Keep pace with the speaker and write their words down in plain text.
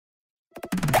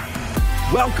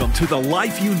Welcome to the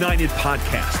Life United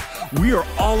podcast. We are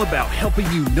all about helping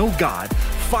you know God,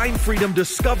 find freedom,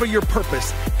 discover your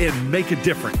purpose, and make a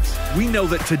difference. We know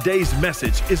that today's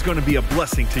message is going to be a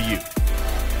blessing to you.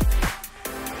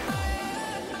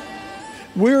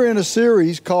 We're in a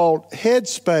series called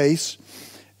HEADSPACE,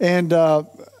 and I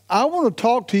want to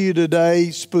talk to you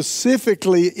today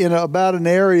specifically about an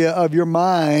area of your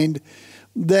mind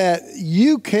that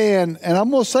you can, and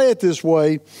I'm going to say it this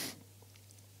way,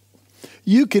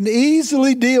 you can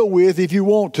easily deal with if you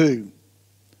want to.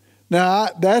 Now,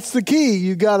 that's the key.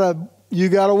 You gotta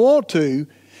want to.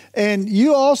 And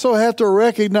you also have to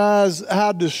recognize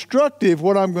how destructive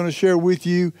what I'm going to share with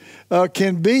you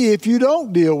can be if you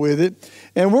don't deal with it.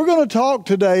 And we're going to talk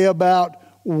today about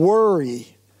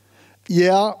worry.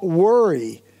 Yeah,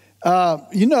 worry.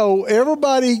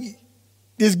 Everybody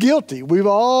is guilty. We've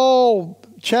all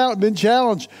been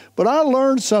challenged. But I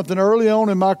learned something early on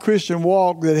in my Christian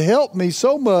walk that helped me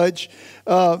so much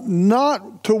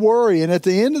not to worry. And at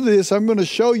the end of this, I'm going to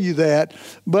show you that.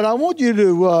 But I want you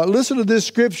to listen to this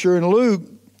scripture in Luke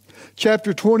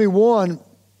chapter 21.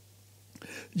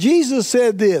 Jesus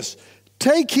said this,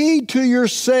 "Take heed to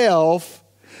yourself,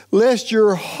 lest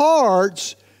your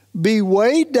hearts be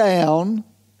weighed down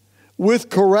with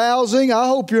carousing." I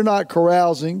hope you're not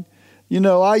carousing. You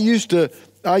know, I used to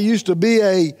be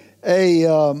a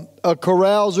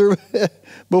carouser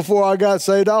before I got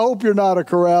saved. I hope you're not a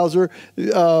carouser.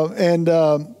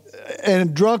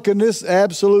 And drunkenness,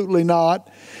 absolutely not.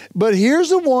 But here's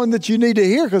the one that you need to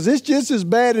hear, because it's just as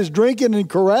bad as drinking and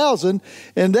carousing,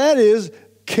 and that is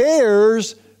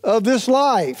cares of this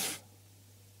life.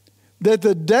 That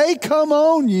the day come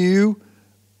on you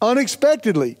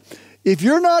unexpectedly. If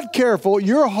you're not careful,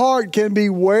 your heart can be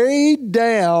weighed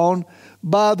down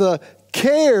by the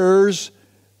cares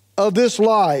of this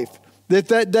life.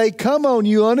 That day come on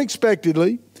you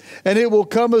unexpectedly, and it will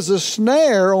come as a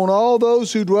snare on all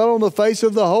those who dwell on the face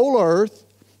of the whole earth.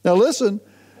 Now listen,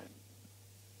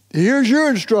 here's your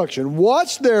instruction.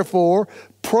 Watch therefore,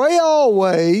 pray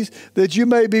always, that you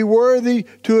may be worthy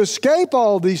to escape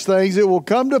all these things that will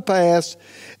come to pass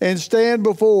and stand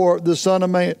before the Son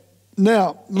of Man.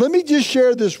 Now, let me just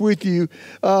share this with you.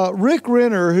 Rick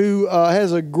Renner, who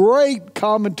has a great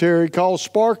commentary called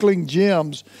Sparkling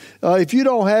Gems. If you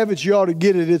don't have it, you ought to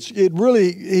get it.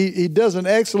 He does an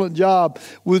excellent job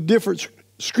with different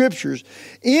scriptures.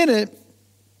 In it,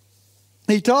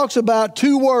 he talks about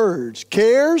two words,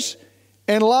 cares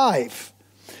and life.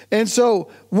 And so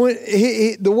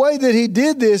the way that he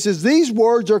did this is these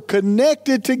words are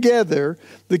connected together,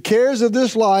 the cares of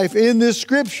this life, in this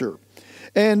scripture.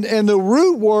 And the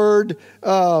root word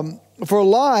for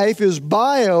life is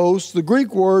bios, the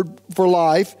Greek word for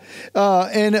life.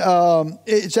 And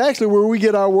it's actually where we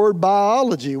get our word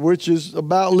biology, which is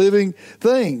about living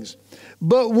things.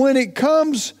 But when it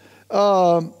comes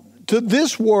to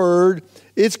this word,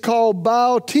 it's called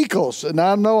biotikos. And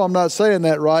I know I'm not saying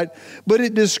that right, but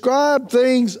it describes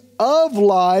things of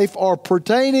life or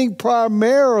pertaining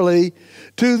primarily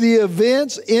to the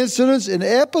events, incidents, and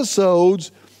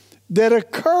episodes that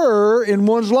occur in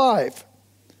one's life.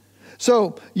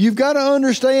 So you've got to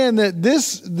understand that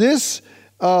this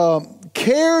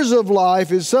cares of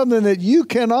life is something that you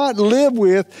cannot live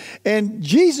with. And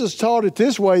Jesus taught it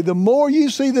this way: the more you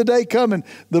see the day coming,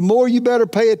 the more you better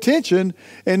pay attention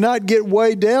and not get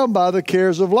weighed down by the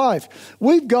cares of life.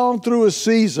 We've gone through a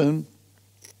season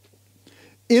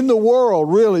in the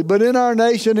world, really, but in our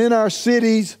nation, in our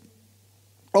cities,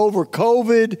 over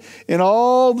COVID and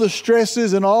all the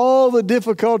stresses and all the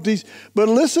difficulties. But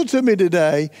listen to me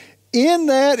today. In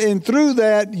that and through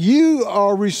that, you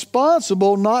are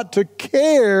responsible not to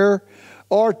care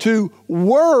or to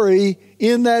worry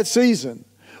in that season.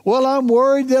 Well, I'm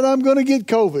worried that I'm going to get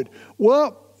COVID.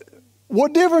 Well,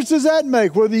 what difference does that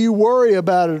make, whether you worry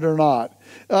about it or not?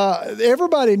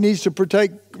 Everybody needs to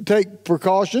take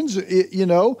precautions.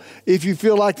 If you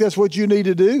feel like that's what you need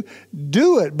to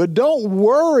do it. But don't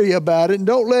worry about it, and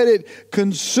don't let it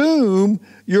consume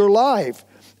your life.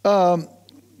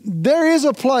 There is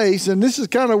a place, and this is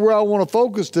kind of where I want to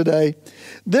focus today.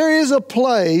 There is a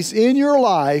place in your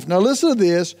life, now listen to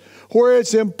this, where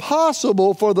it's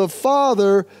impossible for the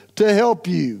Father to help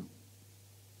you.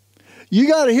 You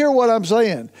got to hear what I'm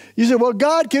saying. You say, well,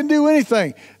 God can do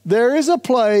anything. There is a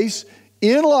place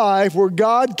in life where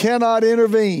God cannot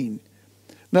intervene.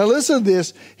 Now listen to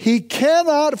this. He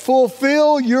cannot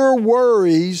fulfill your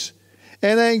worries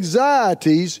and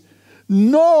anxieties,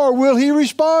 nor will He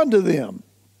respond to them.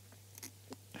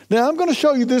 Now I'm going to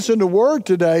show you this in the Word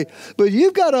today, but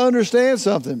you've got to understand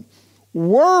something.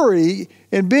 Worry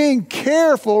and being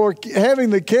careful or having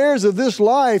the cares of this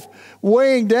life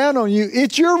weighing down on you,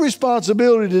 it's your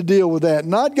responsibility to deal with that,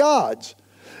 not God's.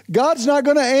 God's not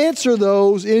going to answer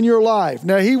those in your life.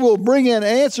 Now, He will bring an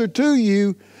answer to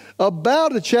you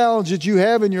about a challenge that you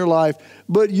have in your life,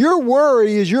 but your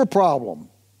worry is your problem.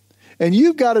 And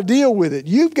you've got to deal with it.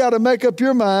 You've got to make up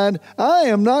your mind, I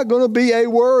am not going to be a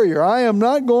worrier. I am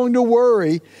not going to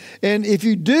worry. And if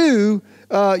you do,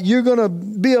 you're going to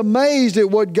be amazed at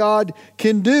what God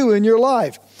can do in your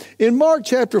life. In Mark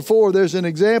chapter 4, there's an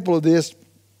example of this.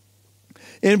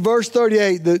 In verse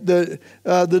 38,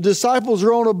 the disciples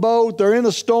are on a boat. They're in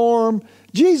a storm.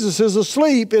 Jesus is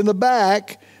asleep in the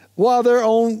back while they're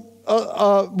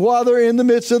in the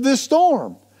midst of this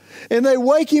storm. And they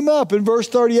wake him up in verse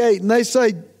 38 and they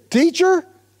say, Teacher,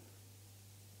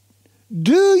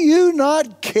 do you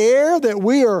not care that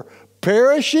we are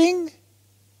perishing?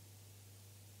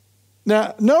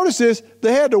 Now, notice this.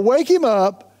 They had to wake him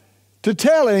up to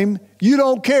tell him, you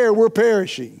don't care, we're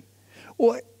perishing.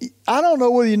 Well, I don't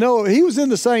know whether you know, he was in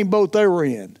the same boat they were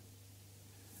in.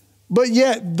 But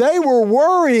yet they were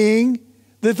worrying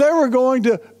that they were going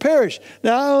to perish.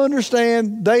 Now, I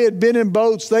understand they had been in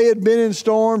boats, they had been in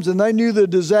storms, and they knew the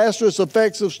disastrous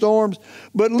effects of storms.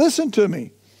 But listen to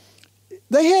me.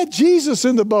 They had Jesus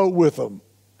in the boat with them.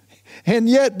 And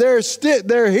yet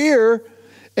they're here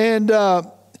and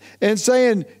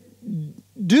saying,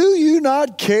 do you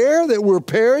not care that we're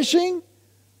perishing?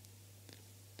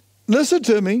 Listen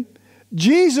to me.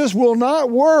 Jesus will not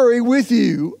worry with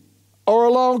you or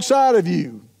alongside of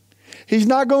you. He's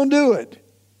not going to do it.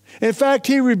 In fact,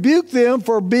 He rebuked them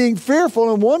for being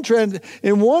fearful. In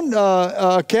one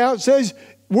account, says,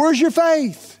 where's your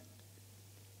faith?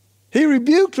 He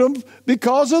rebuked them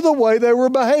because of the way they were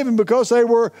behaving, because they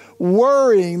were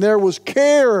worrying. There was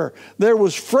care. There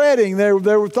was fretting. They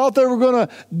thought they were going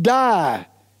to die.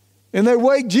 And they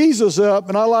wake Jesus up,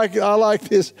 and I like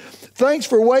this. Thanks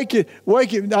for waking.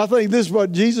 I think this is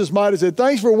what Jesus might have said.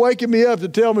 Thanks for waking me up to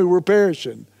tell me we're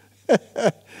perishing.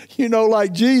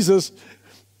 Like Jesus,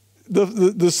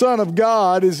 the Son of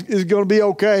God is going to be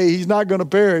okay. He's not going to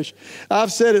perish.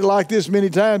 I've said it like this many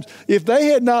times. If they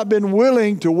had not been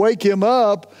willing to wake him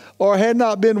up or had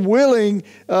not been willing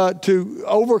to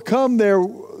overcome their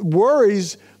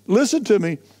worries, listen to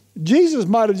me, Jesus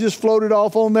might have just floated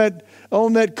off on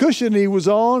that cushion he was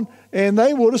on, and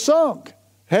they would have sunk.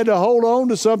 Had to hold on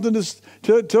to something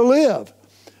to live.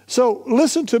 So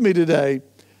listen to me today.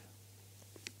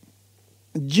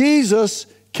 Jesus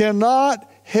cannot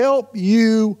help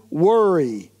you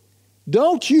worry.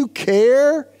 Don't you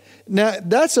care? Now,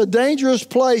 that's a dangerous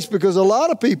place because a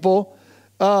lot of people,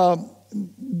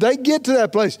 they get to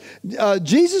that place.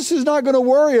 Jesus is not going to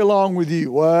worry along with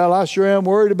you. Well, I sure am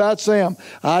worried about Sam.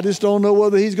 I just don't know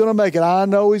whether he's going to make it. I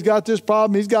know he's got this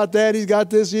problem. He's got that. He's got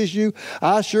this issue.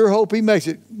 I sure hope he makes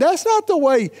it. That's not the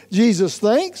way Jesus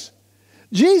thinks.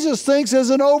 Jesus thinks as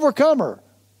an overcomer.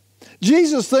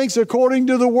 Jesus thinks according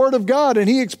to the Word of God, and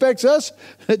He expects us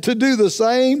to do the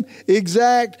same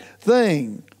exact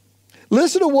thing.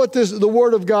 Listen to what the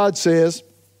Word of God says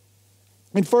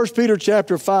in 1 Peter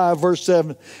chapter 5, verse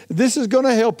 7. This is going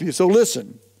to help you, so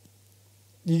listen.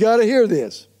 You got to hear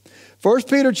this. 1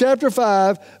 Peter chapter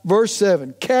 5, verse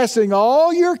 7. Casting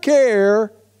all your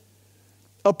care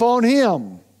upon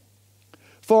Him,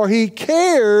 for He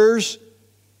cares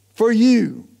for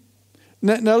you.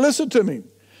 Now listen to me.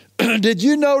 Did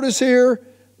you notice here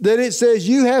that it says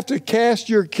you have to cast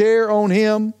your care on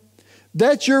Him?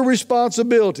 That's your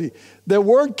responsibility. The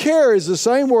word care is the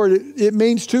same word. It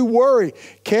means to worry.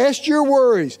 Cast your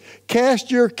worries. Cast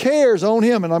your cares on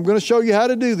Him. And I'm going to show you how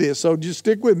to do this, so just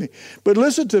stick with me. But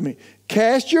listen to me.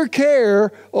 Cast your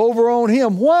care over on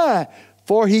Him. Why?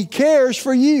 For He cares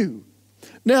for you.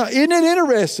 Now, isn't it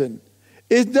interesting?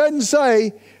 It doesn't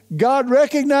say God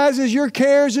recognizes your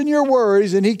cares and your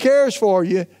worries and He cares for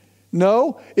you.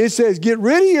 No, it says get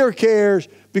rid of your cares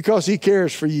because He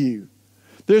cares for you.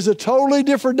 There's a totally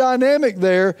different dynamic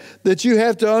there that you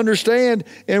have to understand,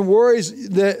 and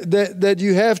worries that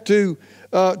you have to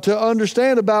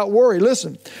understand about worry.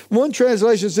 Listen, one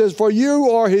translation says, for you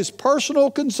are His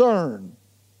personal concern.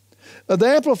 The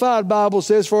Amplified Bible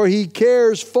says, for He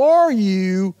cares for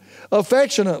you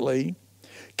affectionately,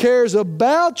 cares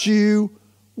about you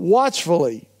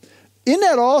watchfully. Isn't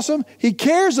that awesome? He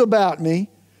cares about me.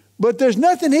 But there's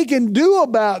nothing He can do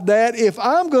about that if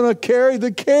I'm going to carry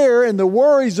the care and the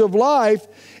worries of life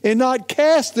and not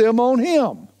cast them on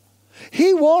Him.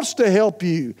 He wants to help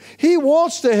you. He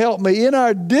wants to help me in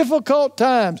our difficult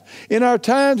times, in our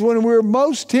times when we're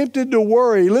most tempted to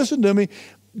worry. Listen to me.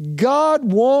 God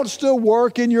wants to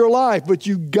work in your life, but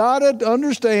you got to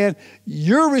understand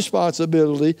your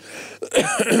responsibility,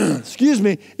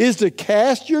 is to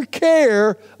cast your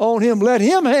care on Him. Let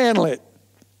Him handle it,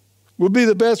 would be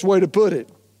the best way to put it.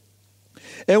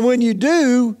 And when you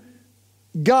do,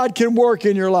 God can work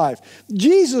in your life.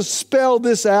 Jesus spelled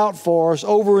this out for us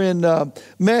over in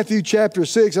Matthew chapter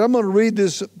 6. I'm going to read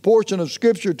this portion of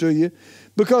Scripture to you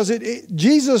because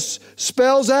Jesus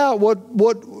spells out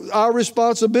what our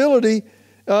responsibility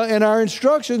and our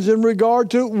instructions in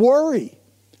regard to worry.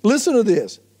 Listen to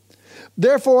this.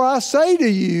 Therefore I say to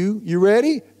you, you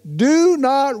ready? Do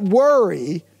not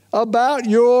worry about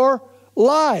your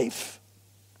life.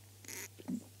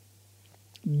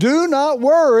 Do not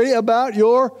worry about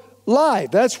your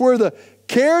life. That's where the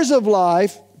cares of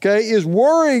life, is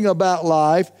worrying about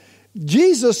life.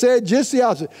 Jesus said just the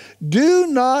opposite. Do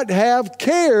not have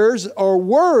cares or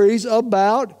worries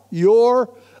about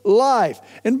your life.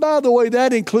 And by the way,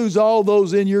 that includes all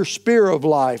those in your sphere of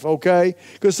life, okay?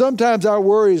 Because sometimes our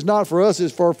worry is not for us,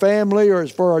 it's for our family or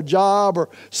it's for our job or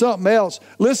something else.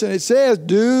 Listen, it says,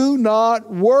 do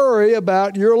not worry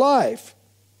about your life.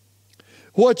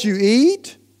 What you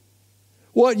eat,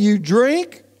 what you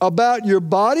drink, about your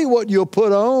body, what you'll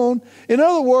put on. In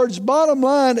other words, bottom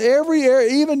line, every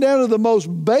area, even down to the most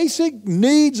basic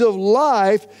needs of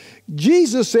life,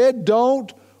 Jesus said,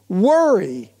 don't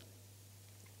worry.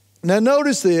 Now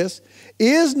notice this,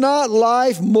 is not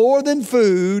life more than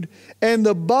food and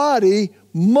the body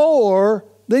more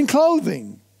than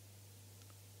clothing?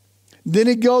 Then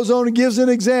he goes on and gives an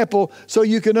example so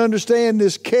you can understand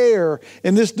this care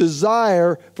and this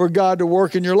desire for God to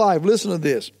work in your life. Listen to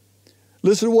this.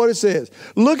 Listen to what it says.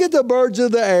 Look at the birds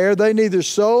of the air. They neither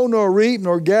sow nor reap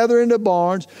nor gather into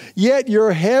barns, yet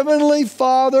your heavenly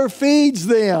Father feeds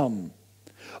them.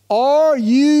 Are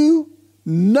you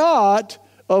not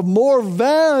of more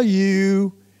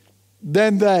value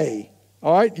than they?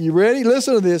 All right, you ready?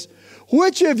 Listen to this.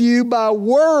 Which of you by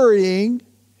worrying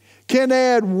can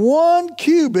add 1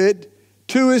 cubit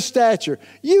to his stature?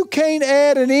 You can't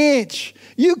add an inch.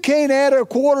 You can't add a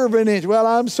quarter of an inch. Well,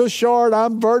 I'm so short.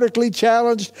 I'm vertically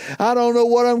challenged. I don't know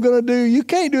what I'm going to do. You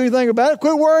can't do anything about it.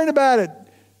 Quit worrying about it.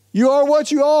 You are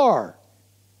what you are.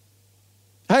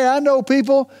 Hey, I know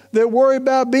people that worry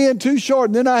about being too short.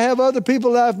 And then I have other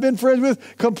people that I've been friends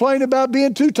with complain about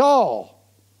being too tall.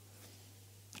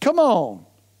 Come on.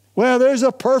 Well, there's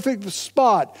a perfect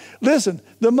spot. Listen,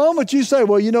 the moment you say,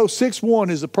 well, 6'1"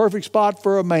 is the perfect spot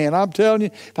for a man. I'm telling you,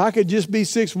 if I could just be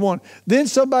 6'1", then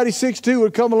somebody 6'2"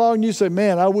 would come along and you say,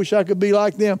 man, I wish I could be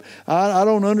like them. I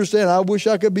don't understand. I wish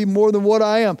I could be more than what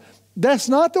I am. That's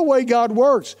not the way God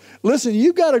works. Listen,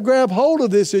 you've got to grab hold of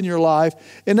this in your life.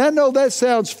 And I know that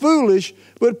sounds foolish,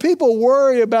 but people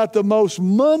worry about the most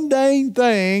mundane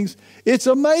things. It's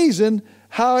amazing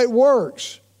how it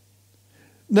works.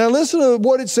 Now listen to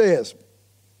what it says.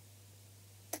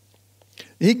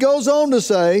 He goes on to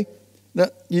say, now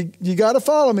you got to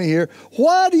follow me here.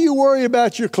 Why do you worry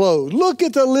about your clothes? Look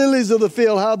at the lilies of the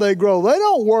field, how they grow. They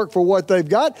don't work for what they've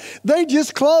got. They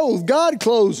just clothe. God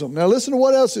clothes them. Now listen to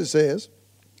what else it says.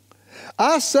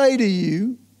 I say to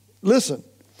you, listen,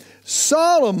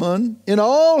 Solomon in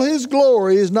all his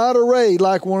glory is not arrayed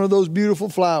like one of those beautiful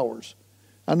flowers.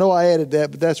 I know I added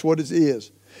that, but that's what it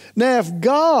is. Now, if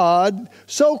God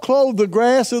so clothed the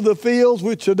grass of the fields,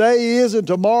 which today is and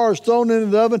tomorrow is thrown into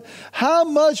the oven, how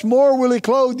much more will He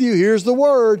clothe you? Here's the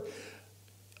word.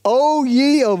 O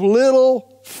ye of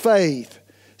little faith.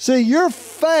 See, your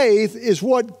faith is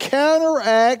what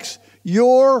counteracts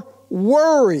your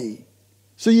worry.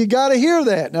 So you got to hear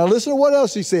that. Now listen to what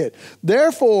else he said.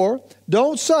 Therefore,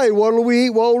 don't say, what will we eat,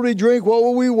 what will we drink, what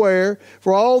will we wear?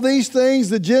 For all these things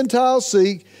the Gentiles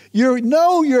seek. You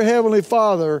know your heavenly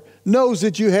Father knows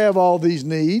that you have all these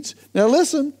needs. Now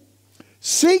listen,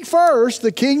 seek first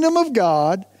the kingdom of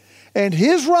God and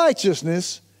His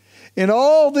righteousness, and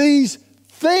all these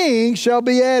things shall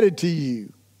be added to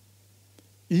you.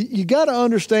 You got to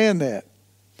understand that.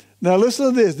 Now listen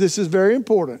to this. This is very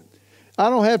important. I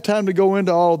don't have time to go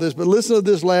into all this, but listen to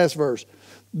this last verse.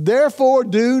 Therefore,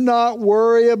 do not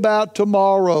worry about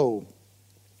tomorrow,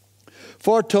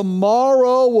 for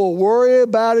tomorrow will worry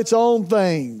about its own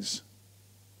things.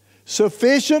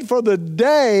 Sufficient for the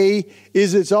day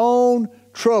is its own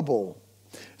trouble.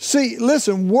 See,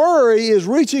 listen, worry is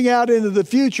reaching out into the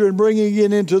future and bringing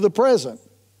it into the present.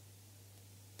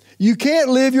 You can't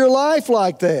live your life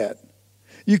like that.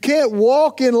 You can't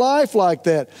walk in life like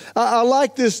that. I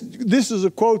like this. This is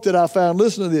a quote that I found.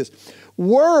 Listen to this.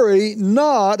 Worry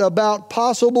not about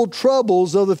possible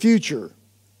troubles of the future.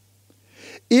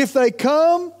 If they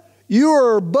come, You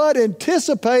are but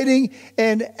anticipating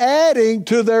and adding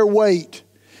to their weight.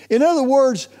 In other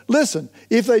words, listen,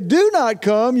 if they do not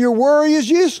come, your worry is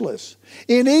useless.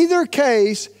 In either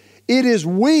case, it is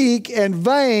weak and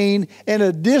vain and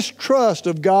a distrust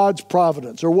of God's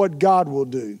providence or what God will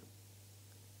do.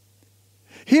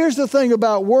 Here's the thing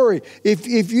about worry.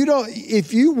 If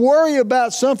you worry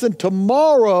about something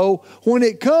tomorrow, when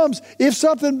it comes, if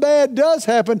something bad does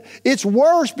happen, it's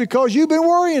worse because you've been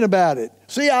worrying about it.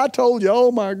 See, I told you.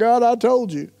 Oh my God, I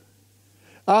told you.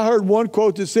 I heard one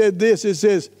quote that said this. He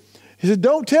said,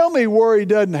 don't tell me worry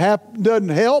doesn't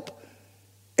help.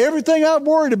 Everything I've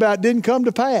worried about didn't come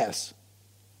to pass.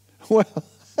 Well,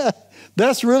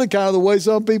 that's really kind of the way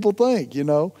some people think,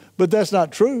 but that's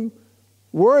not true.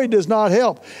 Worry does not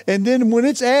help. And then when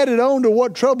it's added on to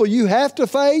what trouble you have to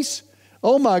face,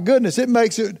 oh my goodness, it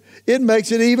makes it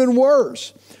even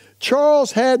worse.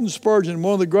 Charles Haddon Spurgeon,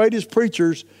 one of the greatest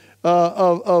preachers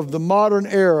of the modern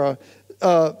era,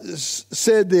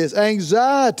 said this: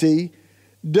 anxiety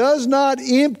does not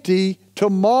empty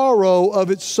tomorrow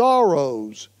of its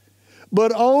sorrows,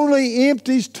 but only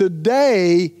empties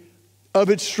today of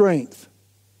its strength.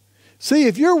 See,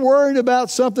 if you're worried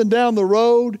about something down the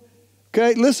road,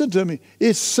 okay, listen to me,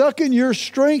 it's sucking your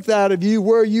strength out of you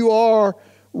where you are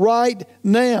right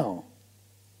now.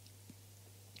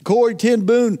 Corrie ten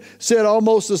Boom said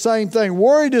almost the same thing.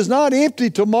 Worry does not empty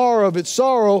tomorrow of its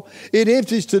sorrow, it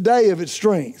empties today of its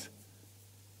strength.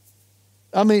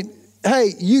 I mean,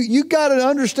 hey, you got to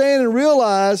understand and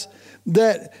realize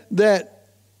that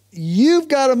you've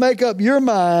got to make up your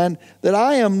mind that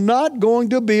I am not going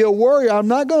to be a worrier. I'm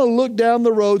not going to look down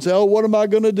the road and say, oh, what am I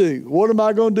going to do? What am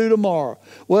I going to do tomorrow?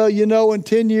 Well, in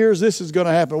 10 years, this is going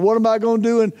to happen. What am I going to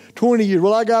do in 20 years?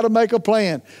 Well, I got to make a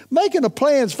plan. Making a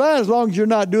plan is fine as long as you're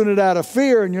not doing it out of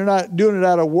fear and you're not doing it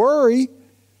out of worry.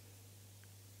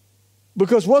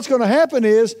 Because what's going to happen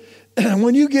is,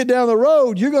 when you get down the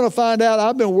road, you're going to find out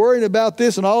I've been worrying about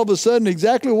this, and all of a sudden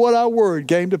exactly what I worried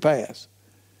came to pass.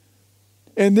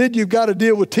 And then you've got to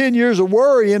deal with 10 years of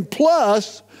worrying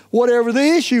plus whatever the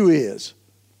issue is.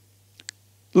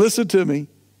 Listen to me.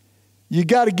 You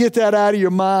got to get that out of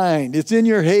your mind. It's in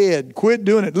your head. Quit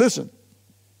doing it. Listen,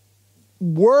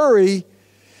 worry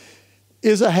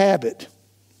is a habit.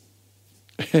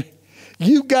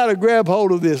 You've got to grab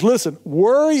hold of this. Listen,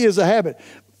 worry is a habit.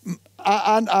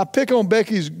 I pick on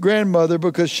Becky's grandmother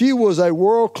because she was a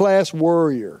world-class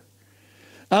worrier.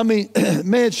 I mean,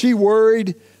 man, she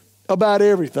worried about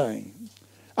everything.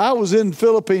 I was in the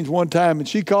Philippines one time and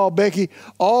she called Becky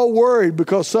all worried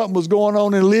because something was going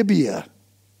on in Libya.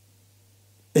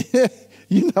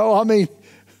 Halfway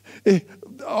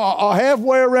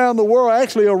around the world,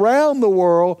 actually around the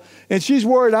world, and she's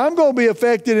worried I'm going to be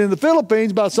affected in the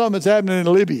Philippines by something that's happening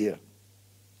in Libya.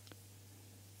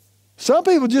 Some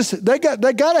people they got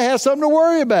to have something to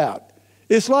worry about.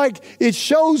 It's like it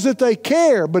shows that they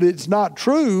care, but it's not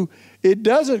true. It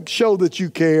doesn't show that you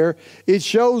care. It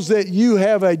shows that you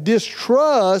have a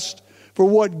distrust for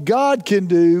what God can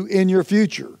do in your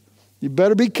future. You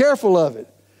better be careful of it.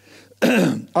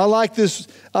 I like this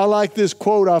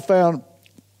quote I found,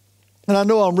 and I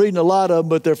know I'm reading a lot of them,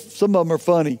 but some of them are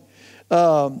funny.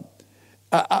 In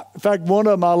fact, one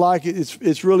of them I like.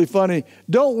 It's really funny.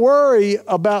 Don't worry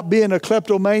about being a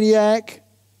kleptomaniac.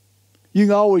 You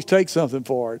can always take something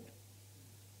for it.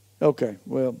 Okay,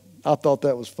 well, I thought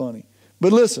that was funny.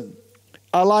 But listen,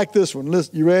 I like this one.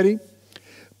 Listen, you ready?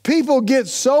 People get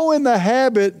so in the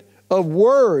habit of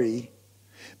worry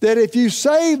that if you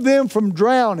save them from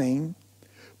drowning,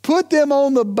 put them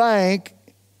on the bank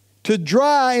to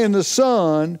dry in the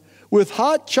sun with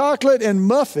hot chocolate and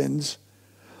muffins,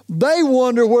 they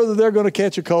wonder whether they're going to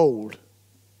catch a cold.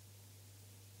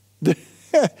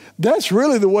 That's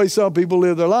really the way some people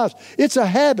live their lives. It's a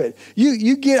habit.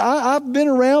 I've been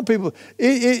around people.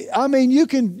 You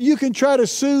can try to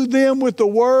soothe them with the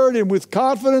word and with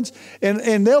confidence,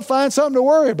 and they'll find something to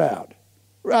worry about.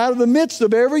 Out of the midst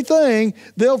of everything,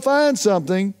 they'll find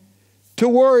something to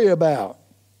worry about.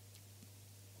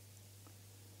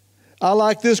 I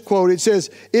like this quote. It says,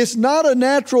 "It's not a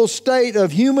natural state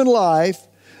of human life,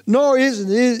 nor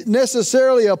is it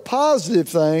necessarily a positive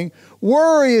thing.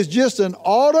 Worry is just an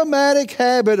automatic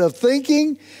habit of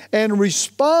thinking and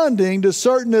responding to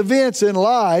certain events in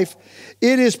life.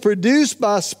 It is produced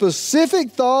by specific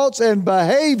thoughts and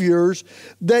behaviors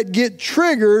that get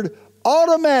triggered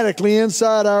automatically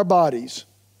inside our bodies."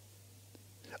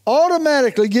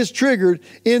 Automatically gets triggered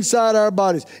inside our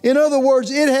bodies. In other words,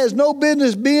 it has no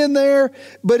business being there,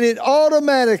 but it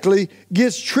automatically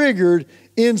gets triggered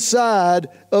inside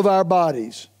of our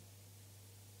bodies.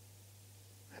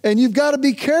 And you've got to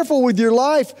be careful with your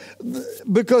life,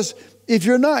 because if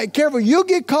you're not careful, you'll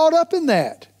get caught up in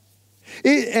that.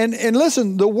 And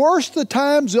listen, the worse the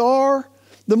times are,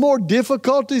 the more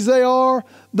difficulties they are,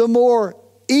 the more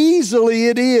easily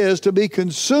it is to be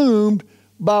consumed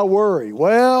by worry.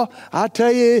 Well, I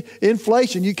tell you,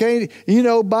 inflation, you can't,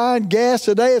 buying gas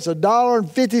today, it's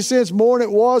 $1.50 more than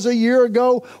it was a year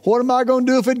ago. What am I going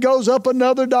to do if it goes up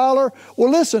another $1?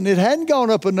 Well, listen, it hadn't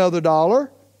gone up another $1.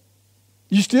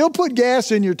 You still put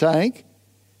gas in your tank.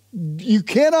 You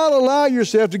cannot allow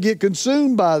yourself to get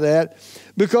consumed by that,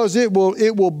 because it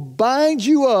will bind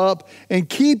you up and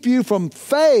keep you from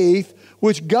faith,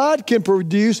 which God can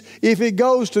produce if it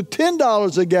goes to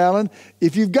 $10 a gallon.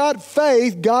 If you've got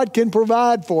faith, God can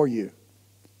provide for you.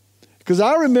 Because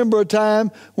I remember a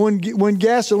time when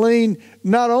gasoline,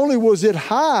 not only was it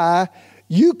high,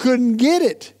 you couldn't get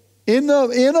it. In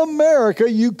America,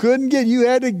 you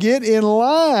had to get in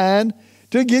line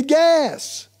to get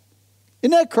gas.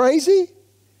 Isn't that crazy?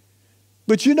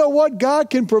 But you know what?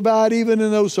 God can provide even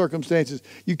in those circumstances.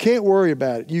 You can't worry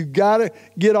about it. You got to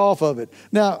get off of it.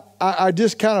 Now, I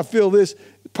just kind of feel this.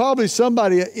 Probably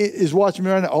somebody is watching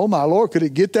me right now. Oh, my Lord, could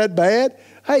it get that bad?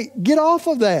 Hey, get off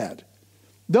of that.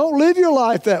 Don't live your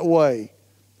life that way.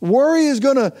 Worry is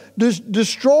going to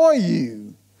destroy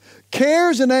you.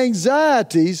 Cares and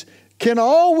anxieties can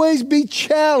always be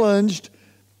challenged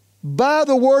by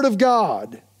the Word of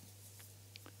God.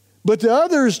 But the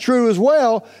other is true as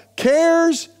well.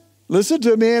 Cares, listen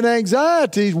to me, and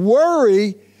anxieties,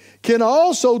 worry, can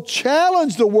also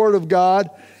challenge the Word of God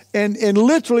and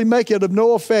literally make it of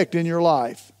no effect in your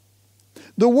life.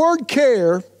 The word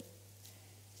care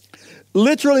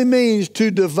literally means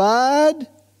to divide.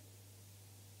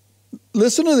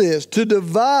 Listen to this, to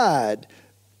divide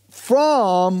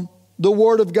from the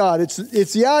Word of God.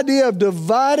 It's the idea of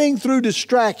dividing through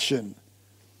distraction.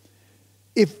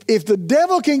 If the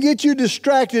devil can get you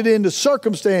distracted into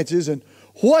circumstances and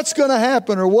what's going to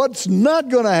happen or what's not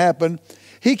going to happen,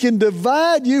 he can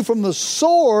divide you from the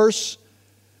source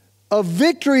of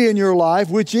victory in your life,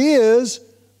 which is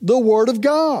the Word of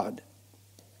God.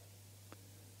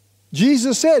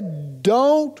 Jesus said,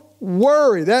 don't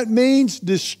worry. That means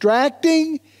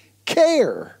distracting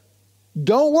care.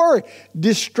 Don't worry.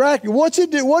 Distracted. What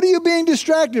are you being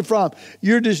distracted from?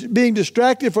 You're being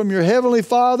distracted from your Heavenly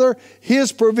Father,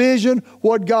 His provision,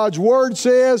 what God's Word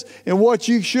says, and what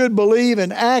you should believe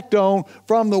and act on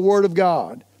from the Word of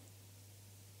God.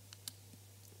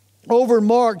 Over in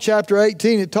Mark chapter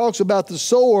 18, it talks about the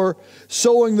sower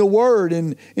sowing the Word.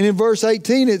 And in verse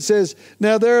 18 it says,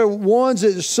 now there are ones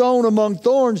that are sown among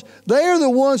thorns. They are the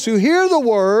ones who hear the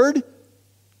Word,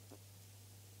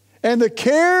 and the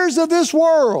cares of this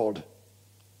world,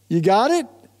 you got it?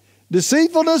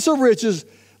 Deceitfulness of riches,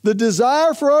 the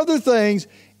desire for other things,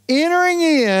 entering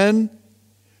in,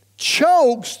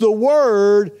 chokes the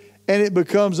Word, and it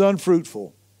becomes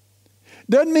unfruitful.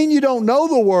 Doesn't mean you don't know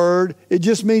the Word, it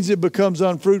just means it becomes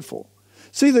unfruitful.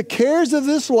 See, the cares of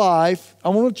this life, I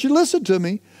want you to listen to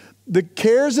me, the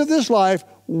cares of this life,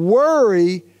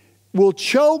 worry, will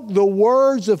choke the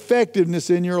Word's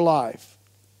effectiveness in your life.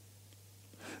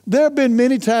 There have been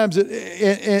many times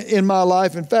in my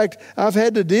life, in fact, I've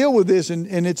had to deal with this,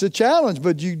 and it's a challenge,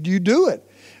 but you do it.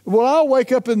 Well, I'll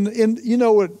wake up at 3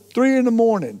 in the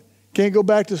morning, can't go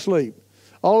back to sleep.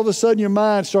 All of a sudden your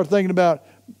mind starts thinking about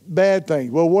bad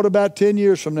things. Well, what about 10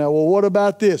 years from now? Well, what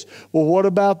about this? Well, what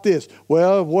about this?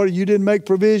 Well, you didn't make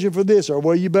provision for this, or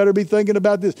well, you better be thinking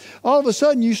about this. All of a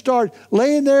sudden you start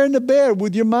laying there in the bed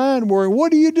with your mind worrying.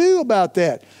 What do you do about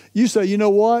that? You say, you know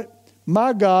what?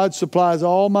 My God supplies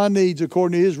all my needs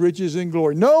according to His riches and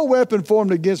glory. No weapon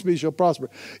formed against me shall prosper.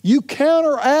 You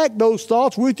counteract those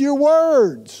thoughts with your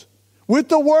words, with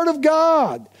the Word of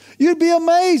God. You'd be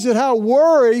amazed at how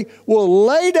worry will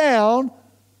lay down,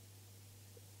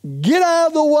 get out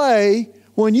of the way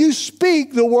when you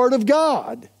speak the Word of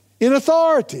God in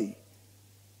authority.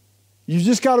 You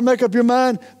just got to make up your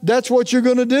mind that's what you're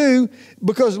going to do,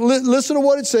 because listen to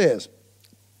what it says.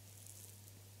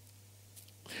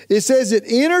 It says it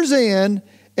enters in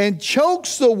and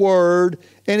chokes the Word,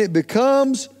 and it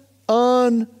becomes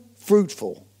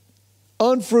unfruitful.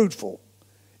 Unfruitful.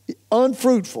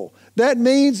 Unfruitful. That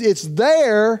means it's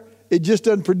there, it just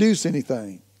doesn't produce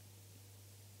anything.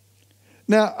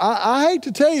 Now, I hate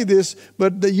to tell you this,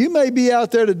 but you may be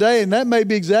out there today, and that may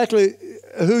be exactly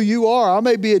who you are. I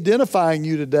may be identifying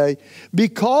you today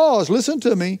because, listen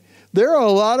to me, there are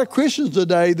a lot of Christians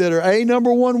today that are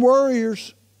number one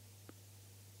worriers.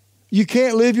 You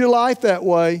can't live your life that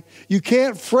way. You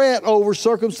can't fret over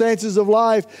circumstances of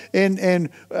life and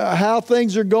how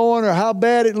things are going or how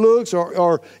bad it looks,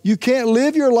 or you can't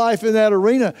live your life in that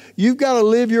arena. You've got to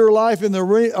live your life in the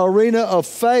arena of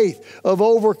faith, of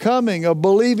overcoming, of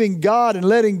believing God and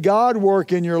letting God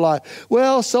work in your life.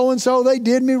 Well, so-and-so, they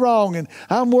did me wrong, and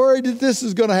I'm worried that this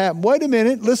is going to happen. Wait a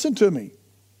minute, listen to me.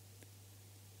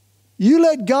 You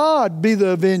let God be the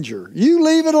avenger. You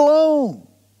leave it alone.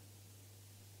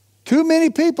 Too many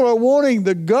people are wanting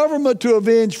the government to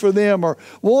avenge for them or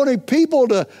wanting people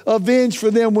to avenge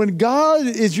for them. When God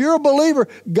is, you're a believer,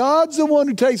 God's the one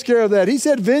who takes care of that. He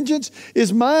said, vengeance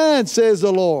is mine, says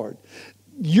the Lord.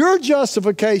 Your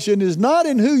justification is not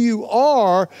in who you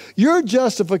are. Your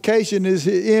justification is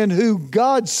in who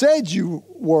God said you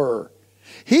were.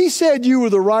 He said you were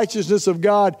the righteousness of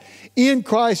God in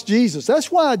Christ Jesus.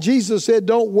 That's why Jesus said,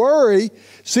 don't worry,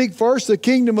 seek first the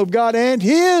kingdom of God and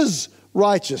His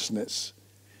righteousness.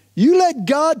 You let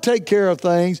God take care of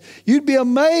things, you'd be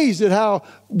amazed at how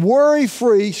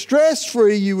worry-free,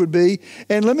 stress-free you would be.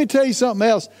 And let me tell you something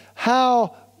else,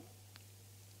 how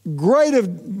great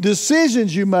of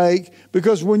decisions you make,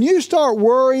 because when you start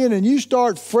worrying and you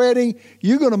start fretting,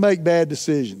 you're going to make bad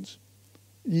decisions.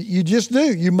 You just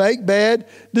do. You make bad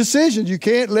decisions. You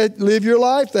can't live your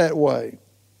life that way.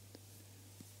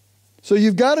 So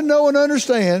you've got to know and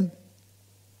understand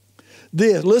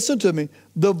this. Listen to me.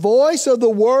 The voice of the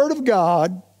Word of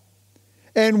God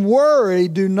and worry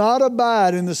do not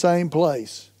abide in the same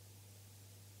place.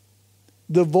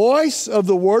 The voice of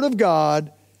the Word of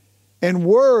God and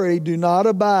worry do not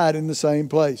abide in the same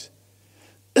place.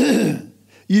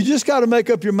 You just got to make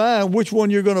up your mind which one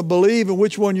you're going to believe and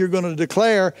which one you're going to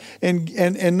declare,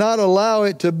 and not allow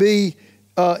it to be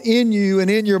in you and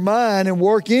in your mind and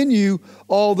work in you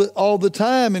all the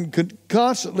time and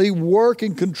constantly work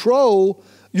and control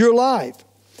your life.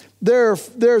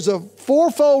 There's a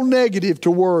fourfold negative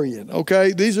to worrying,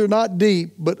 okay? These are not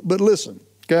deep, but listen,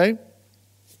 okay?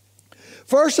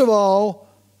 First of all,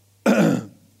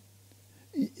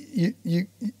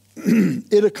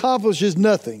 it accomplishes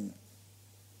nothing.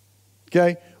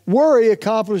 Okay? Worry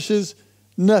accomplishes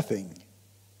nothing.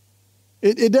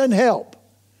 It doesn't help.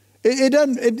 It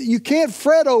doesn't. You can't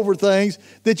fret over things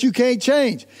that you can't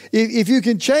change. If you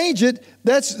can change it,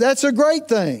 that's a great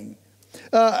thing.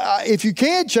 If you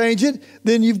can't change it,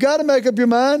 then you've got to make up your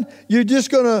mind. You're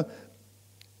just going to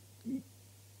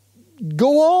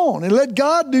go on and let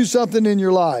God do something in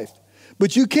your life.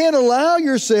 But you can't allow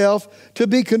yourself to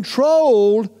be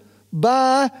controlled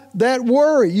by that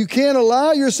worry. You can't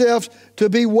allow yourself to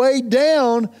be weighed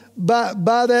down by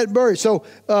that worry. So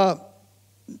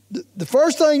the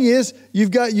first thing is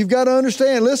you've got to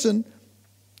understand, listen,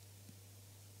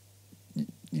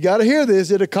 you got to hear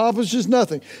this, it accomplishes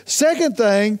nothing. Second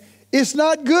thing, it's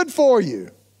not good for you.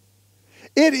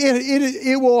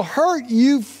 It will hurt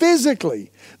you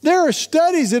physically. There are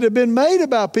studies that have been made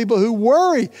about people who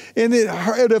worry, and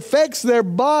it affects their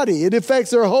body. It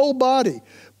affects their whole body.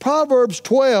 Proverbs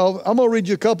 12, I'm going to read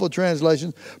you a couple of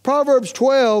translations. Proverbs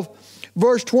 12,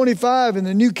 verse 25 in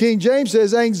the New King James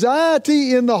says,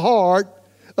 anxiety in the heart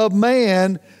of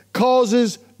man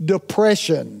causes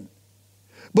depression,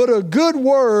 but a good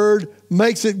word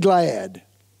makes it glad.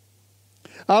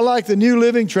 I like the New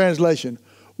Living Translation.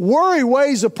 Worry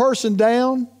weighs a person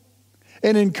down.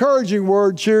 An encouraging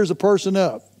word cheers a person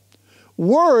up.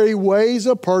 Worry weighs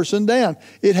a person down.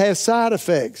 It has side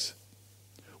effects.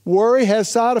 Worry has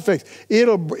side effects.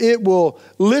 It will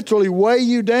literally weigh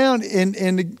you down. And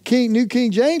the New King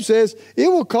James says it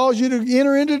will cause you to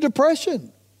enter into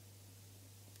depression.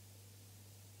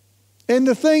 And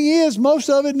the thing is, most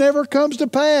of it never comes to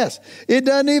pass. It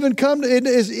doesn't even come.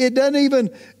 It doesn't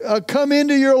even come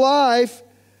into your life.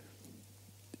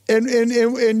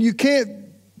 And you can't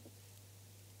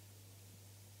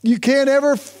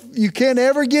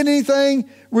ever get anything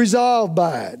resolved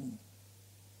by it.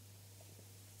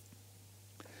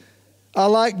 I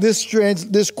like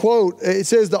this quote. It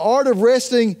says, the art of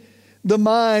resting the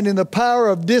mind and the power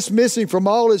of dismissing from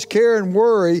all its care and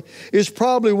worry is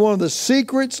probably one of the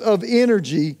secrets of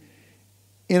energy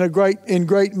in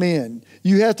great men.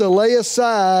 You have to lay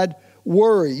aside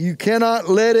worry. You cannot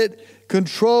let it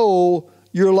control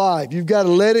your life. You've got to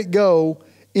let it go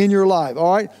in your life.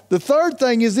 All right. The third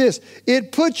thing is this.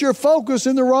 It puts your focus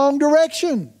in the wrong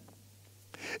direction.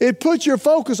 It puts your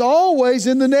focus always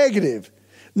in the negative.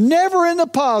 Never in the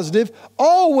positive,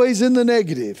 always in the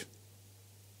negative.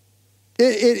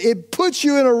 It puts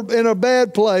you in a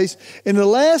bad place. And the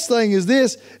last thing is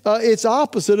this, it's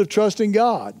opposite of trusting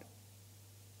God.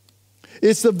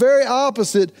 It's the very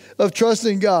opposite of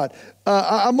trusting God.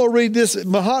 I'm going to read this.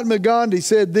 Mahatma Gandhi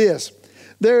said this: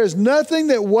 there is nothing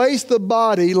that wastes the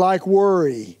body like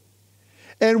worry.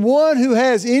 And one who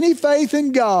has any faith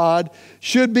in God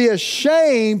should be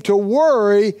ashamed to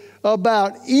worry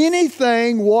about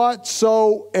anything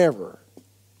whatsoever.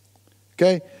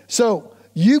 Okay? So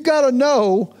you've got to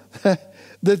know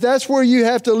that's where you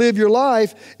have to live your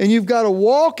life, and you've got to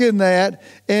walk in that,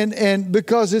 and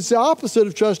because it's the opposite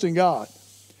of trusting God.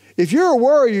 If you're a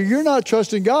worrier, you're not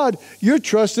trusting God. You're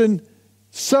trusting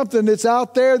something that's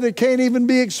out there that can't even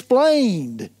be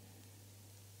explained.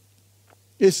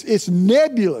 It's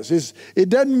nebulous. It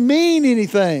doesn't mean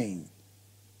anything.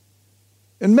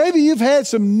 And maybe you've had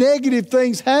some negative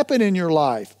things happen in your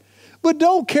life, but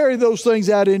don't carry those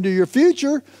things out into your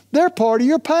future. They're part of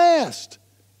your past.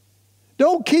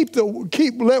 Don't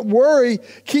let worry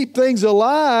keep things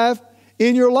alive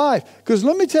in your life. Because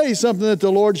let me tell you something that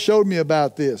the Lord showed me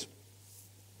about this.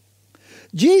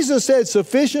 Jesus said,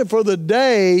 sufficient for the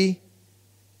day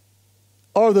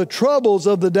are the troubles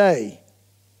of the day.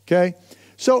 Okay?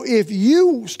 So if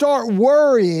you start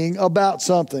worrying about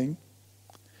something,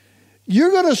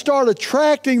 you're going to start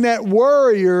attracting that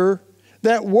worry,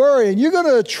 and you're going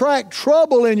to attract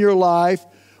trouble in your life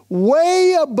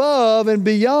way above and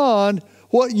beyond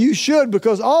what you should,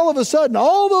 because all of a sudden,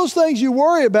 all those things you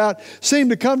worry about seem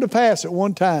to come to pass at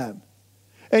one time.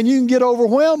 And you can get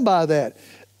overwhelmed by that.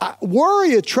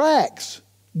 Worry attracts.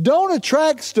 Don't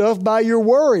attract stuff by your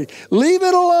worry. Leave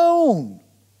it alone.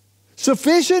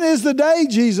 Sufficient is the day,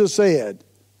 Jesus said,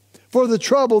 for the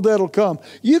trouble that'll come.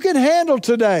 You can handle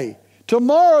today.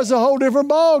 Tomorrow's a whole different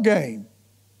ball game.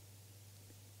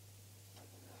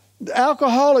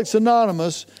 Alcoholics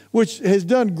Anonymous, which has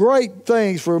done great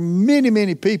things for many,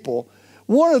 many people,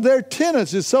 one of their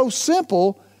tenets is so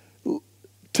simple: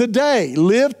 today,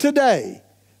 live today.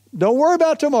 Don't worry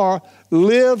about tomorrow,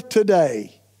 live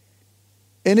today.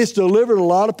 And it's delivered a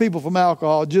lot of people from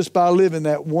alcohol just by living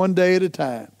that one day at a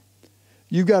time.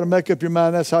 You've got to make up your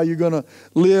mind that's how you're going to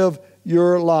live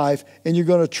your life, and you're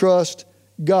going to trust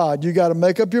God. You've got to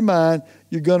make up your mind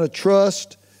you're going to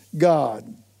trust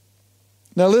God.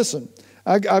 Now listen,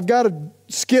 I've got to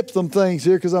skip some things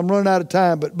here because I'm running out of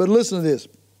time, but listen to this.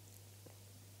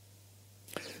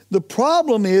 The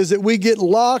problem is that we get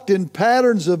locked in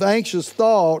patterns of anxious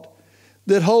thought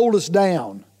that hold us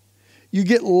down. You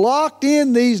get locked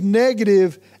in these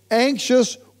negative,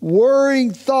 anxious,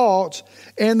 worrying thoughts,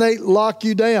 and they lock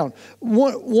you down.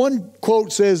 One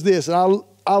quote says this, and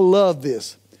I love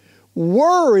this.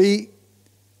 Worry,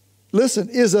 listen,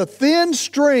 is a thin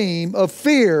stream of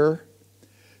fear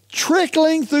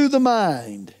trickling through the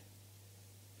mind.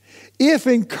 If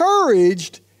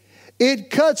encouraged, it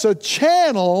cuts a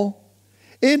channel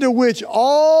into which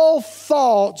all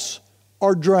thoughts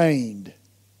are drained.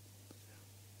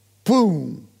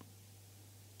 Boom.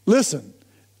 Listen,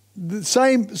 the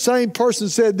same person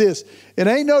said this: it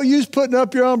ain't no use putting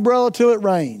up your umbrella till it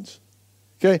rains.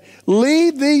 Okay?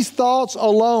 Leave these thoughts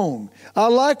alone. I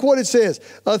like what it says.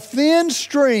 A thin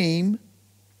stream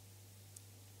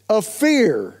of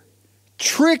fear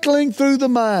trickling through the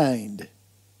mind.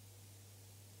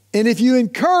 And if you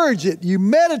encourage it, you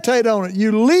meditate on it,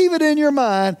 you leave it in your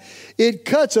mind, it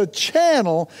cuts a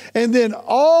channel, and then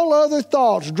all other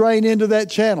thoughts drain into that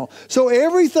channel. So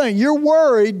everything, you're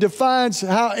worried, defines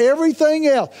how everything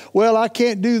else, well, I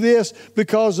can't do this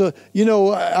because,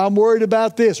 I'm worried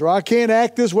about this, or I can't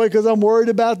act this way because I'm worried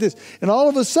about this. And all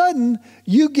of a sudden,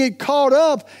 you get caught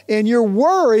up, and your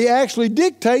worry actually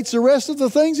dictates the rest of the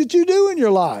things that you do in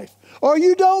your life, or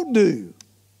you don't do.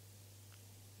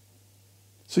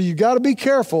 So you've got to be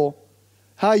careful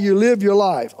how you live your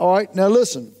life. All right, now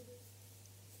listen.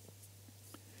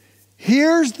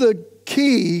 Here's the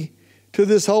key to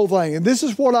this whole thing. And this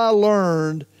is what I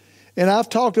learned, and I've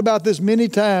talked about this many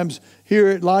times here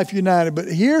at Life United,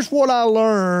 but here's what I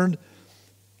learned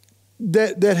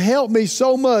that helped me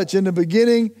so much in the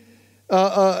beginning,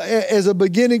 as a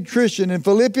beginning Christian. In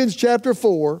Philippians chapter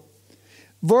 4,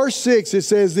 verse 6, it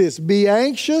says this: be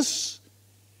anxious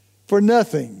for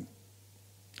nothing,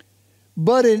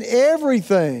 but in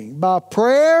everything, by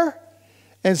prayer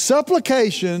and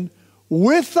supplication,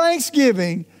 with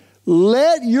thanksgiving,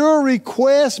 let your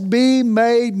requests be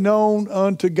made known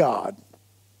unto God.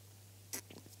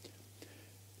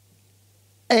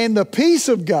 And the peace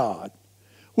of God,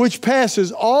 which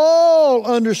passes all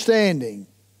understanding,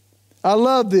 I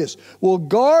love this, will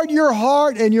guard your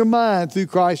heart and your mind through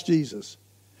Christ Jesus.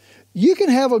 You can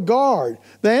have a guard.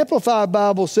 The Amplified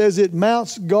Bible says it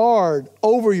mounts guard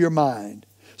over your mind.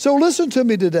 So listen to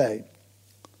me today.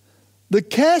 The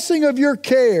casting of your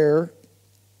care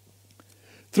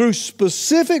through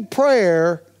specific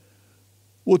prayer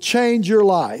will change your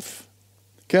life.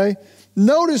 Okay?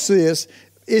 Notice this.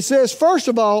 It says, first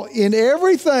of all, in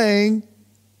everything,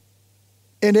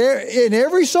 in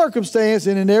every circumstance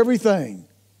and in everything.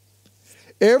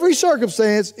 Every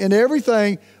circumstance and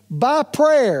everything by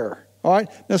prayer. All right?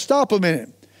 Now stop a minute.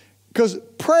 Because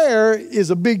prayer is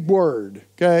a big word,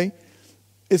 okay?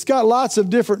 It's got lots of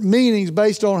different meanings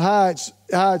based on how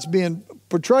it's being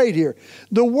portrayed here.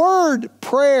 The word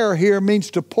prayer here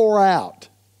means to pour out.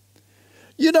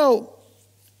 You know,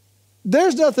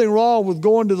 there's nothing wrong with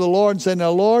going to the Lord and saying,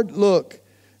 now, Lord, look,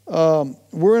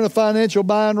 we're in a financial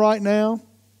bind right now.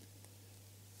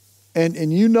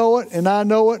 And you know it, and I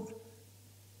know it.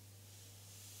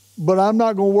 But I'm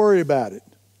not going to worry about it.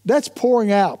 That's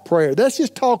pouring out prayer. That's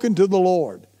just talking to the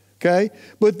Lord. Okay?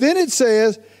 But then it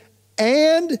says,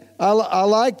 and I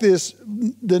like this,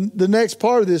 the next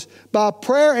part of this, by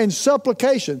prayer and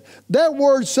supplication. That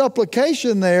word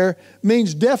supplication there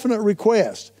means definite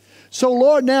request. So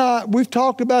Lord, now we've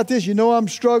talked about this. You know I'm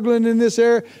struggling in this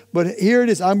area, but here it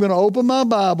is. I'm going to open my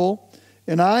Bible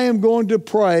and I am going to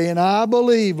pray, and I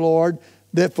believe, Lord,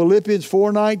 that Philippians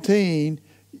 4:19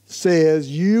 says,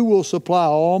 you will supply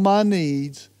all my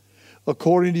needs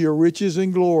according to your riches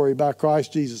and glory by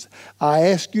Christ Jesus. I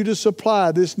ask you to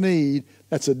supply this need.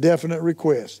 That's a definite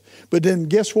request. But then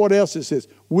guess what else it says?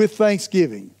 With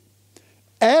thanksgiving.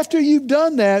 After you've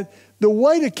done that, the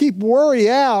way to keep worry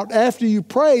out after you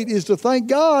prayed is to thank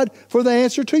God for the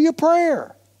answer to your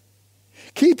prayer.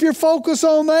 Keep your focus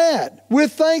on that.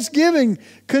 With thanksgiving,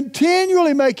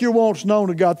 continually make your wants known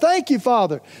to God. Thank you,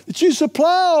 Father, that you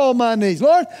supply all my needs.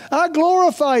 Lord, I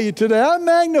glorify you today. I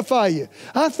magnify you.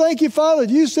 I thank you, Father,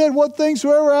 that you said what things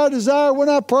soever I desire when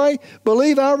I pray,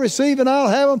 believe I receive and I'll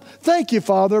have them. Thank you,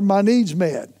 Father, my needs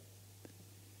met.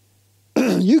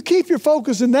 You keep your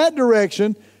focus in that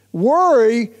direction,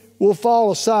 worry will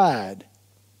fall aside.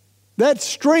 That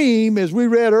stream, as we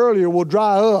read earlier, will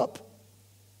dry up.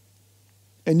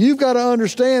 And you've got to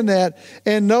understand that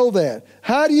and know that.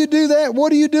 How do you do that?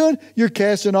 What are you doing? You're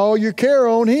casting all your care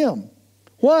on Him.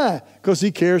 Why? Because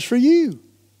He cares for you.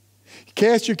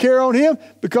 Cast your care on Him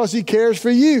because He cares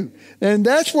for you. And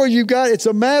that's where you've got, it's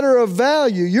a matter of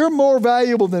value. You're more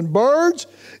valuable than birds.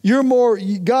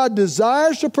 God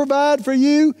desires to provide for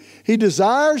you. He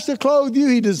desires to clothe you.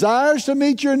 He desires to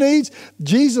meet your needs.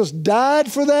 Jesus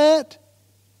died for that.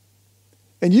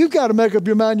 And you've got to make up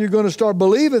your mind you're going to start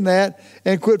believing that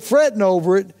and quit fretting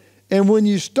over it. And when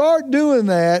you start doing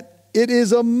that, it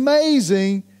is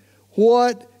amazing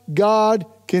what God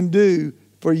can do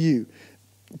for you.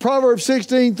 Proverbs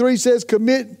 16:3 says,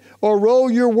 commit or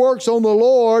roll your works on the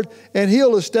Lord and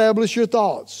He'll establish your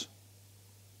thoughts.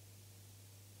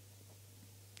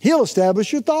 He'll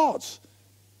establish your thoughts.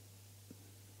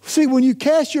 See, when you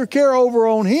cast your care over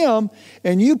on Him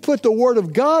and you put the Word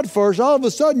of God first, all of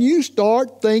a sudden you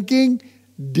start thinking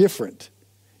different.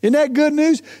 Isn't that good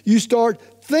news? You start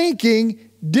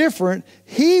thinking different.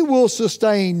 He will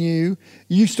sustain you.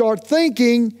 You start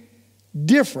thinking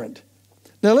different.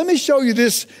 Now let me show you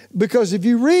this, because if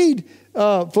you read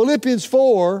Philippians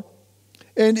 4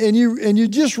 and you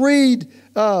just read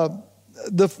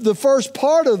the first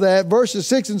part of that, verses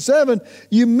 6 and 7,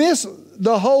 you miss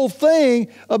the whole thing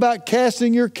about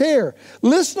casting your care.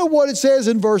 Listen to what it says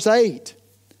in verse 8.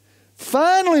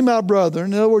 Finally, my brother,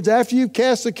 in other words, after you've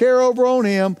cast the care over on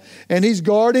Him and He's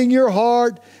guarding your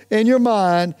heart and your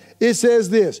mind, it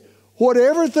says this: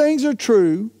 whatever things are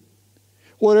true,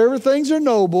 whatever things are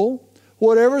noble,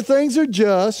 whatever things are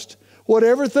just,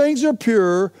 whatever things are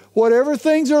pure, whatever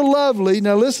things are lovely.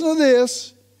 Now listen to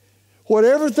this.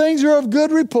 Whatever things are of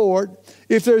good report,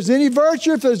 if there's any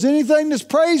virtue, if there's anything that's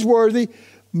praiseworthy,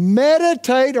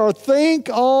 meditate or think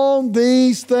on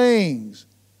these things.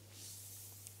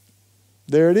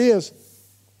 There it is.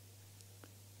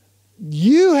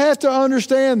 You have to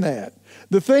understand that.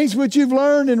 The things which you've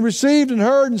learned and received and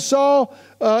heard and saw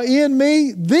in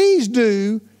me, these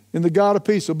do, and the God of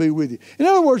peace will be with you. In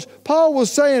other words, Paul was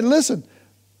saying, listen,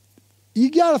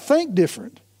 you got to think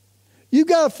different. You've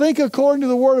got to think according to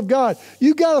the Word of God.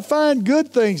 You've got to find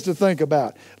good things to think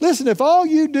about. Listen, if all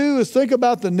you do is think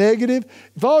about the negative,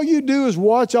 if all you do is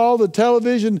watch all the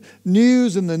television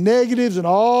news and the negatives and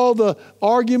all the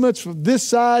arguments from this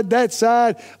side, that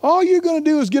side, all you're going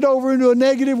to do is get over into a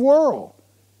negative world.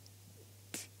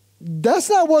 That's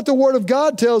not what the Word of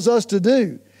God tells us to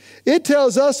do. It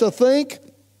tells us to think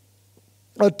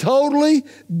a totally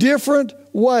different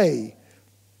way.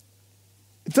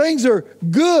 Things are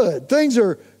good. Things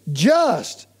are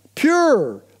just,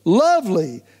 pure,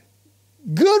 lovely,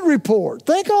 good report.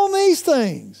 Think on these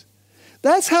things.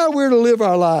 That's how we're to live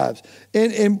our lives.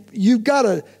 And you've got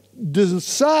to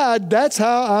decide that's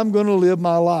how I'm going to live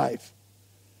my life.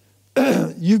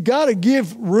 You've got to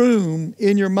give room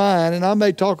in your mind, and I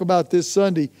may talk about this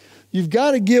Sunday. You've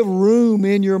got to give room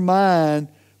in your mind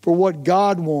for what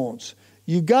God wants.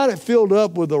 You've got it filled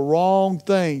up with the wrong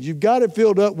things. You've got it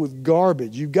filled up with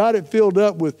garbage. You've got it filled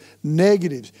up with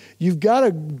negatives. You've got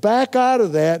to back out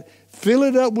of that, fill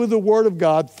it up with the Word of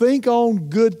God. Think on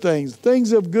good things,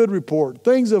 things of good report,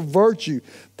 things of virtue,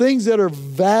 things that are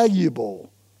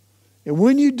valuable. And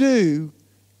when you do,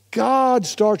 God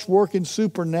starts working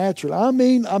supernaturally. I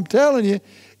mean, I'm telling you,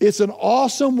 it's an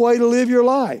awesome way to live your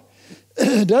life.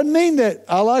 Doesn't mean that,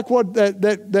 I like what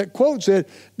that quote said,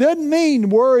 doesn't mean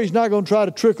worry's not going to try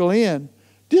to trickle in.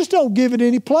 Just don't give it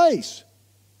any place.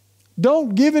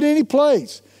 Don't give it any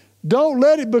place. Don't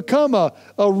let it become a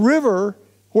river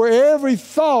where every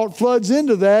thought floods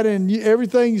into that and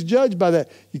everything's judged by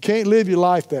that. You can't live your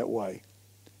life that way.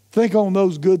 Think on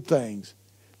those good things.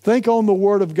 Think on the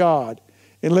Word of God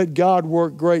and let God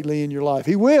work greatly in your life.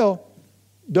 He will.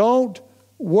 Don't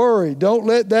worry. Don't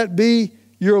let that be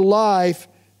your life.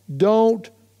 Don't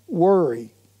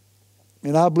worry.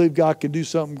 And I believe God can do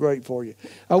something great for you.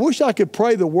 I wish I could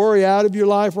pray the worry out of your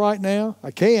life right now. I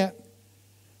can't.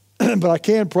 But I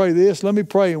can pray this. Let me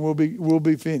pray and we'll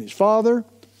be finished. Father,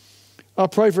 I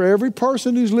pray for every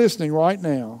person who's listening right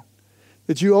now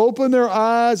that you open their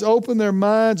eyes, open their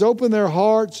minds, open their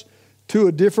hearts to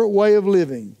a different way of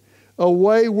living, a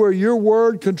way where your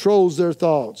Word controls their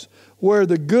thoughts, where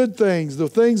the good things, the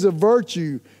things of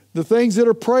virtue, the things that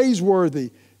are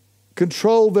praiseworthy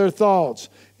control their thoughts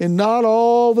and not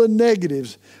all the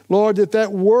negatives. Lord,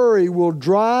 that worry will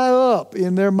dry up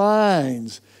in their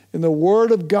minds and the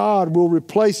Word of God will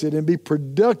replace it and be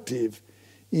productive.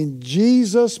 In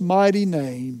Jesus' mighty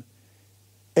name,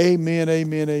 amen,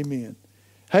 amen, amen.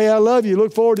 Hey, I love you.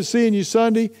 Look forward to seeing you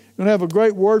Sunday. I'm going to have a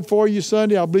great word for you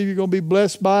Sunday. I believe you're going to be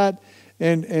blessed by it.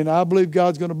 And I believe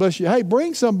God's going to bless you. Hey,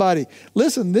 bring somebody.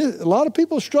 Listen, a lot of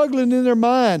people struggling in their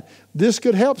mind. This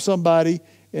could help somebody,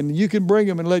 and you can bring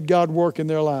them and let God work in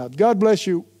their lives. God bless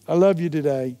you. I love you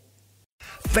today.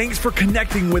 Thanks for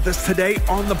connecting with us today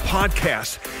on the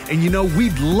podcast. And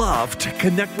we'd love to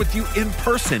connect with you in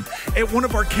person at one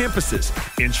of our campuses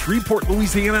in Shreveport,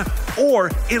 Louisiana, or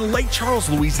in Lake Charles,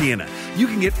 Louisiana. You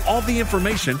can get all the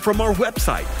information from our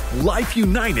website,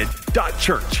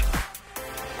 lifeunited.church.